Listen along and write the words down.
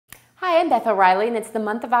Hi, I'm Beth O'Reilly and it's the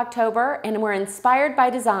month of October and we're inspired by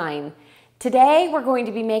design. Today we're going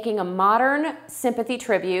to be making a modern Sympathy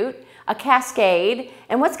tribute, a cascade,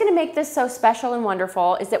 and what's going to make this so special and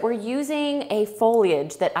wonderful is that we're using a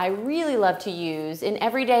foliage that I really love to use in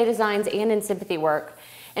everyday designs and in Sympathy work,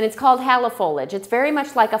 and it's called Hala Foliage. It's very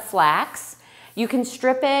much like a flax. You can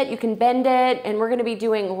strip it, you can bend it, and we're going to be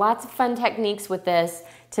doing lots of fun techniques with this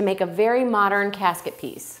to make a very modern casket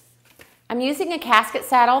piece. I'm using a casket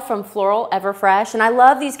saddle from Floral Everfresh, and I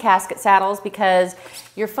love these casket saddles because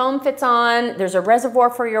your foam fits on, there's a reservoir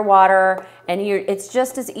for your water, and it's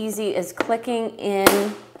just as easy as clicking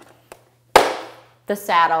in the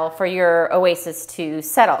saddle for your oasis to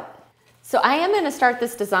settle. So I am going to start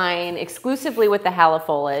this design exclusively with the Hala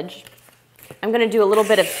Foliage. I'm going to do a little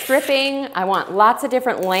bit of stripping. I want lots of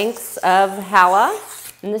different lengths of Hala,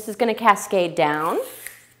 and this is going to cascade down.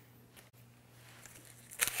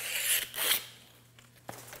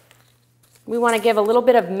 We want to give a little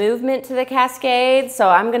bit of movement to the cascade, so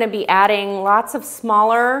I'm going to be adding lots of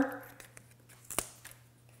smaller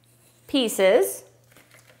pieces.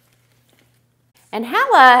 And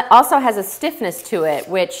Hala also has a stiffness to it,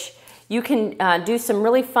 which you can do some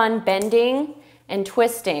really fun bending and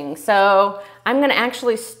twisting. So I'm going to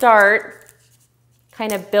actually start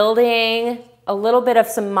kind of building a little bit of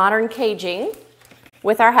some modern caging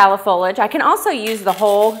with our Hala foliage. I can also use the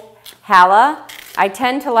whole Hala. I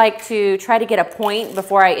tend to like to try to get a point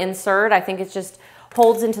before I insert. I think it just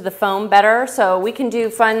holds into the foam better. So we can do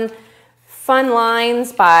fun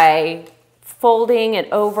lines by folding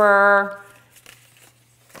it over.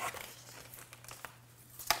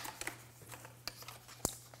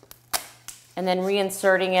 And then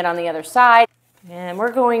reinserting it on the other side. And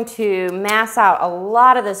we're going to mass out a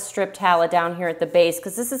lot of this stripped Hala down here at the base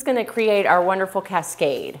because this is going to create our wonderful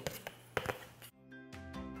cascade.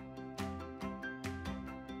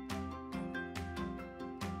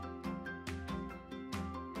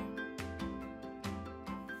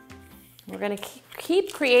 We're going to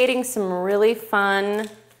keep creating some really fun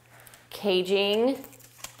caging.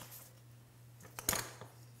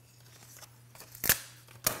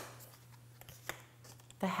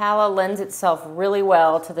 The Hala lends itself really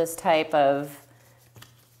well to this type of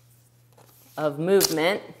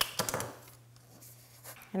movement.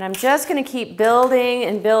 And I'm just going to keep building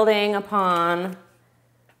and building upon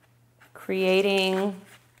creating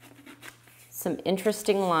some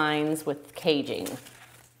interesting lines with caging.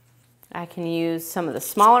 I can use some of the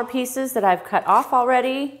smaller pieces that I've cut off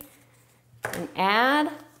already and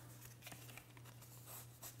add.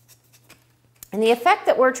 And the effect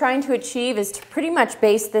that we're trying to achieve is to pretty much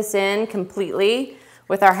base this in completely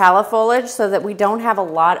with our Hala foliage so that we don't have a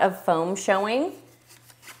lot of foam showing.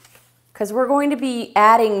 Because we're going to be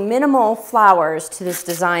adding minimal flowers to this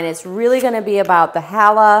design. It's really going to be about the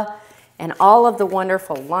Hala and all of the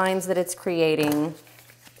wonderful lines that it's creating.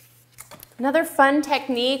 Another fun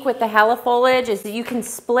technique with the Hala foliage is that you can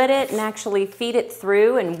split it and actually feed it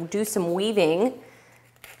through and do some weaving.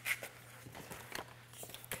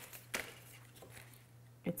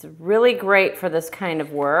 It's really great for this kind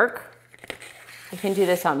of work. You can do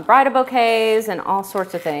this on bridal bouquets and all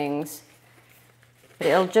sorts of things. But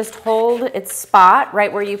it'll just hold its spot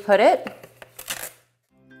right where you put it.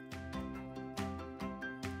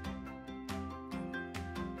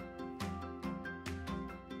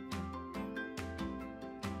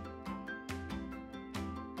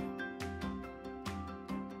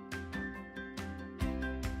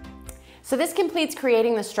 So this completes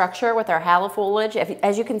creating the structure with our Hala foliage.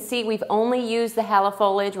 As you can see, we've only used the Hala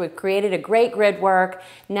foliage. We've created a great grid work.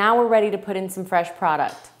 Now we're ready to put in some fresh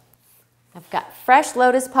product. I've got fresh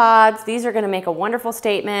lotus pods. These are going to make a wonderful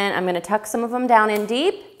statement. I'm going to tuck some of them down in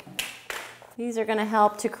deep. These are going to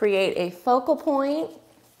help to create a focal point.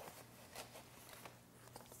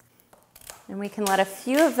 And we can let a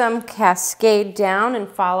few of them cascade down and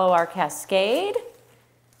follow our cascade.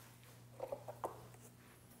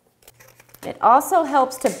 It also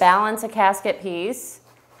helps to balance a casket piece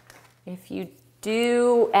if you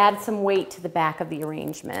do add some weight to the back of the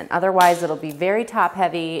arrangement. Otherwise, it'll be very top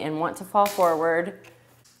heavy and want to fall forward.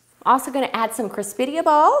 Also going to add some craspedia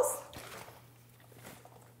balls.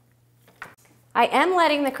 I am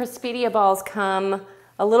letting the craspedia balls come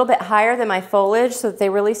a little bit higher than my foliage so that they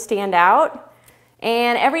really stand out.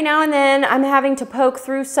 And every now and then, I'm having to poke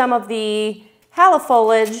through some of the Hala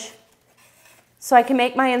foliage so I can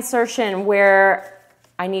make my insertion where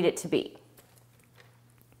I need it to be.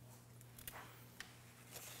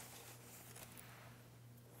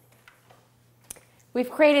 We've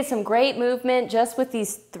created some great movement just with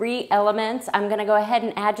these three elements. I'm going to go ahead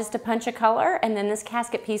and add just a punch of color, and then this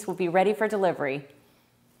casket piece will be ready for delivery.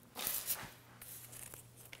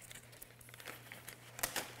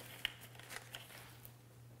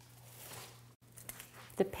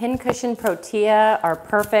 The pincushion protea are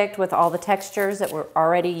perfect with all the textures that we're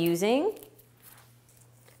already using.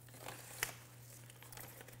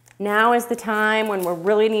 Now is the time when we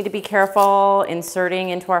really need to be careful inserting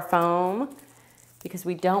into our foam because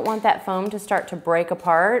we don't want that foam to start to break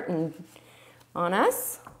apart on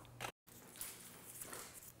us.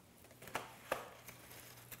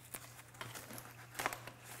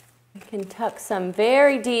 You can tuck some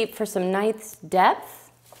very deep for some nice depth.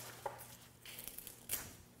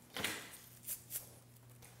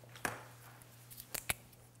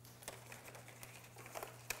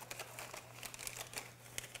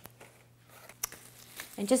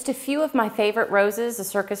 And just a few of my favorite roses, the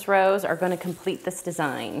Circus rose, are going to complete this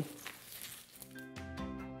design.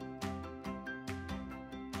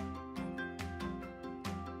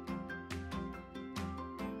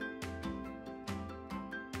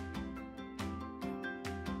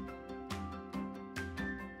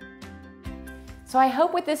 So I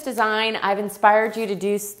hope with this design, I've inspired you to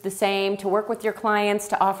do the same, to work with your clients,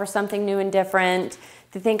 to offer something new and different,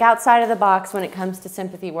 to think outside of the box when it comes to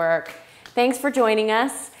sympathy work. Thanks for joining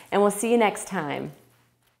us, and we'll see you next time.